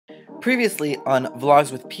Previously on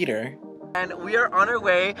Vlogs with Peter. And we are on our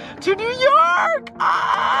way to New York!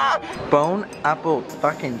 Ah! Bone apple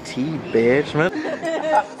fucking tea, bitch.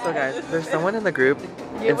 So guys, there's someone in the group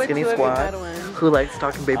in Skinny Squad who likes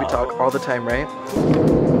talking baby talk all the time, right?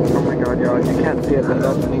 Oh my god, y'all, you can't see it, but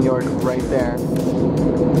that's New York right there.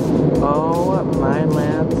 Oh my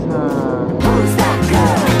Lanta. Who's that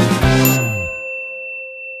girl?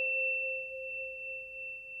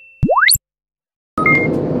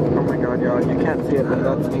 You can't see it, but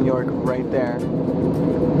that's New York right there.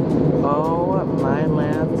 Oh my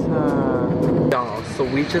Lanta. Y'all, so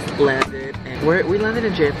we just landed and we landed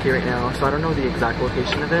in JFK right now, so I don't know the exact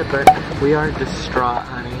location of it, but we are distraught,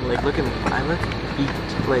 honey. Like, look at me. I look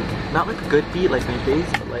beat. Like, not like a good beat like my face,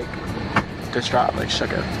 but like distraught, like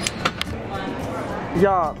shook up.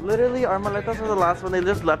 Y'all, literally our maletas were the last one. They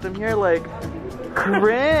just left them here like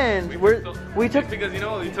cringe. We took because, you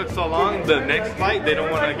know, it took so long. The next flight, they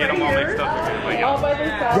don't want to get them all mixed up again. Like,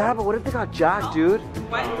 yeah, but what if they got jacked, dude?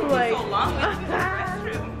 Why did it take so long?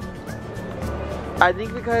 I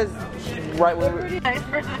think because right when we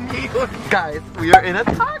guys, we are in a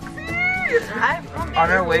taxi on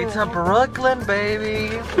our way to Brooklyn,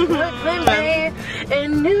 baby. Brooklyn, babe,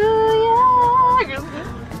 in New York.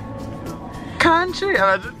 Country.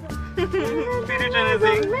 Peter trying to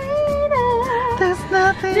sing. There's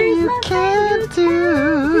nothing you can't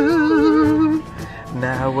do.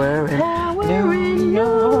 Now we're in New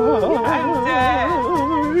York. I'm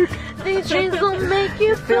dead. These dreams will make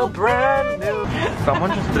you feel brand new. Someone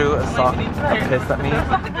just threw a kiss at me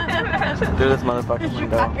through this motherfucking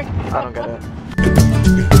window. I don't get it.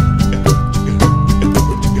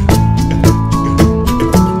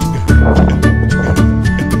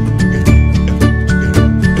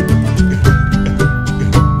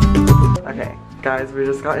 Guys, we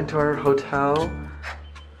just got into our hotel.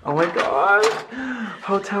 Oh my god.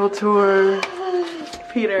 Hotel tour.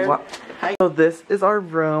 Peter. Wow. Hi. So this is our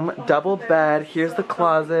room. Double bed. Here's the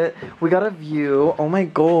closet. We got a view. Oh my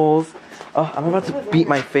goals. Oh, I'm about to beat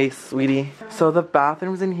my face, sweetie. So the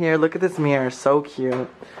bathroom's in here. Look at this mirror. So cute.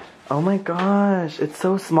 Oh my gosh. It's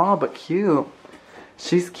so small but cute.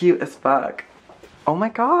 She's cute as fuck. Oh my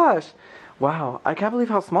gosh. Wow. I can't believe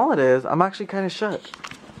how small it is. I'm actually kind of shook.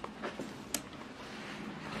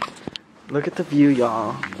 Look at the view,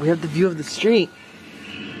 y'all. We have the view of the street.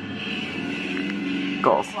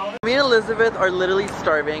 Goals. Me and Elizabeth are literally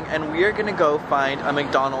starving and we are gonna go find a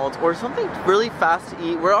McDonald's or something really fast to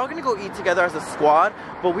eat. We're all gonna go eat together as a squad,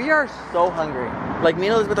 but we are so hungry. Like, me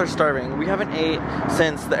and Elizabeth are starving. We haven't ate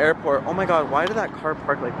since the airport. Oh my god, why did that car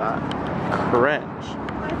park like that? Cringe.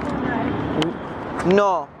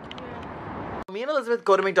 No. Me and Elizabeth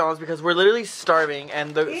go to McDonald's because we're literally starving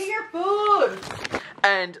and the- Eat your food!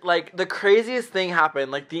 And, like, the craziest thing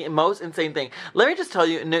happened, like, the most insane thing. Let me just tell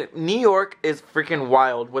you, New York is freaking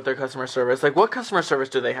wild with their customer service. Like, what customer service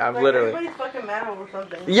do they have, like, literally? Everybody's fucking mad over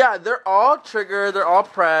something. Yeah, they're all triggered, they're all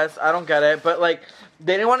pressed, I don't get it. But, like,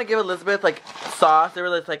 they didn't want to give Elizabeth, like, sauce. They were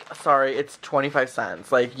just like, sorry, it's 25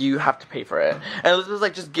 cents. Like, you have to pay for it. And Elizabeth was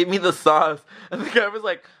like, just give me the sauce. And the guy was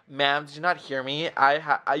like, ma'am, did you not hear me?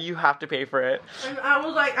 You have to pay for it. And I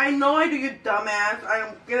was like, I know I do, you dumbass.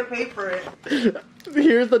 I'm gonna pay for it.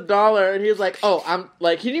 Here's the dollar. And he was like, oh, I'm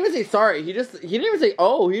like, he didn't even say sorry. He didn't even say,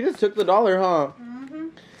 oh, he just took the dollar, huh? Mm-hmm.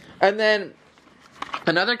 And then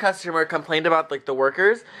another customer complained about, like, the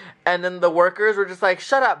workers. And then the workers were just like,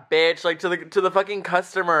 shut up, bitch. Like, to the fucking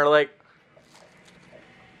customer. Like,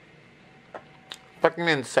 fucking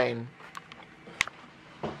insane.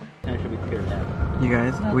 You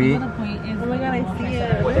guys, we... Oh my god, I see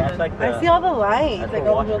it. I see all the lights. Like,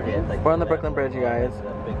 all the buildings. We're on the Brooklyn Bridge, you guys.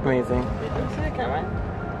 Amazing.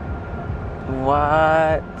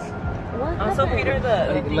 What? Also, Peter,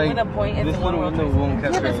 the thing with the point is one window won't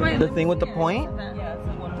catch it. The thing with the point? Yeah, it's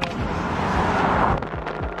like one window.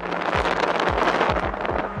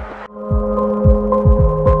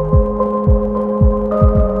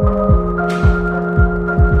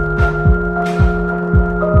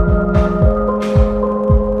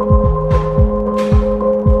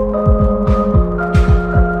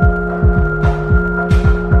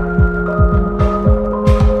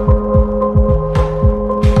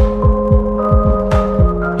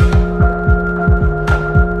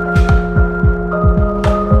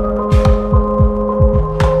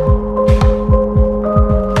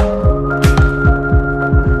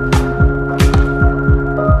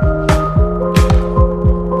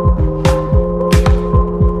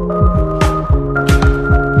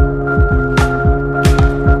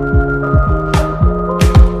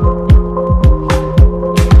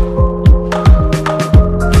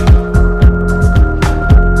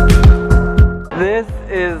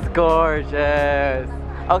 is gorgeous.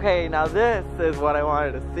 Okay, now this is what I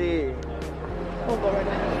wanted to see.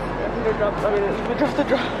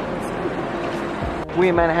 We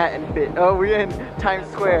in Manhattan, bitch. Oh, we in Times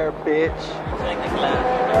Square, bitch.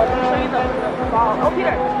 Oh,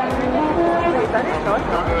 Peter.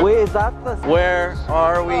 Wait, is that the... Where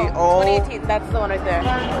are we? Oh. 2018, that's the one right there. Oh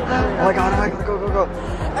my god, go, go, go.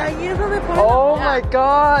 Oh my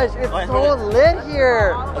gosh, it's so lit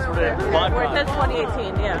here. Where it says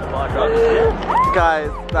 2018, yeah. Guys,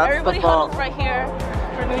 that's Everybody the fall. huddles right here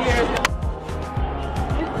for New Year's.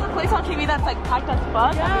 This is a place on TV that's like packed as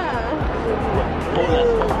fuck. Yeah.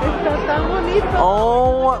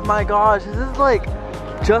 Oh my gosh, this is like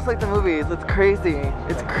just like the movies. It's crazy.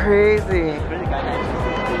 It's crazy.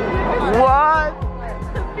 What?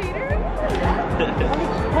 Peter?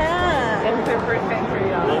 It's their first entry,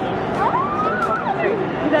 y'all.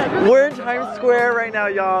 We're in Times Square right now,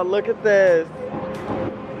 y'all. Look at this.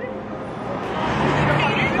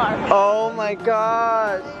 Oh my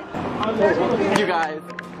gosh. You guys,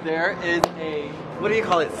 there is a, what do you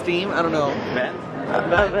call it? Steam? I don't know. Vent? A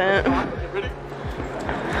vent.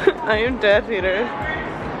 I am dead, Peter.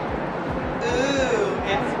 Ooh,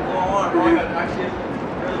 it's warm. Oh my god, actually.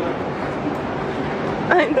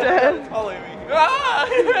 I'm dead. It's following me.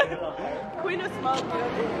 Queen of smoke.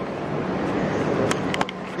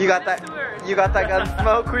 You got that? You got that gun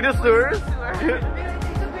smoke, Queen of Sewers?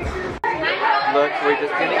 Look, we're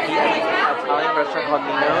just gonna eat at an Italian restaurant called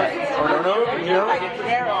Nino's. Oh no,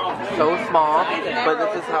 Nino's. So small, but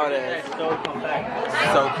this is how it is.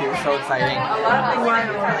 So cute, so exciting.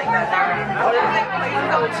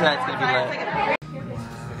 Tonight's gonna be lit.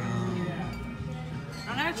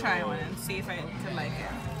 I'm gonna try one and see if I can like it.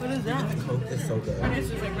 What is that? The Coke is so good. This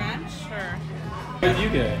is like ranch or? What did you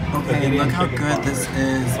get? Okay, look how good this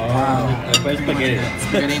is. Wow. Spaghetti.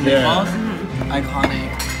 Spaghetti and meatballs. Iconic.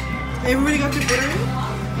 Everybody got their butter?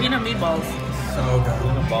 We know meatballs. So good.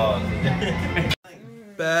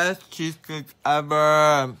 Best cheesecake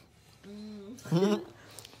ever.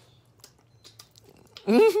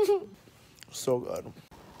 So good.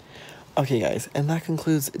 Okay guys, and that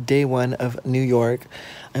concludes day 1 of New York.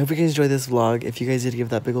 I hope you guys enjoyed this vlog. If you guys did, give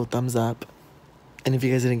that big old thumbs up. And if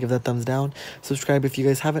you guys didn't, give that thumbs down. Subscribe if you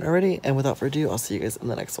guys haven't already. And without further ado, I'll see you guys in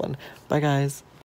the next one. Bye guys.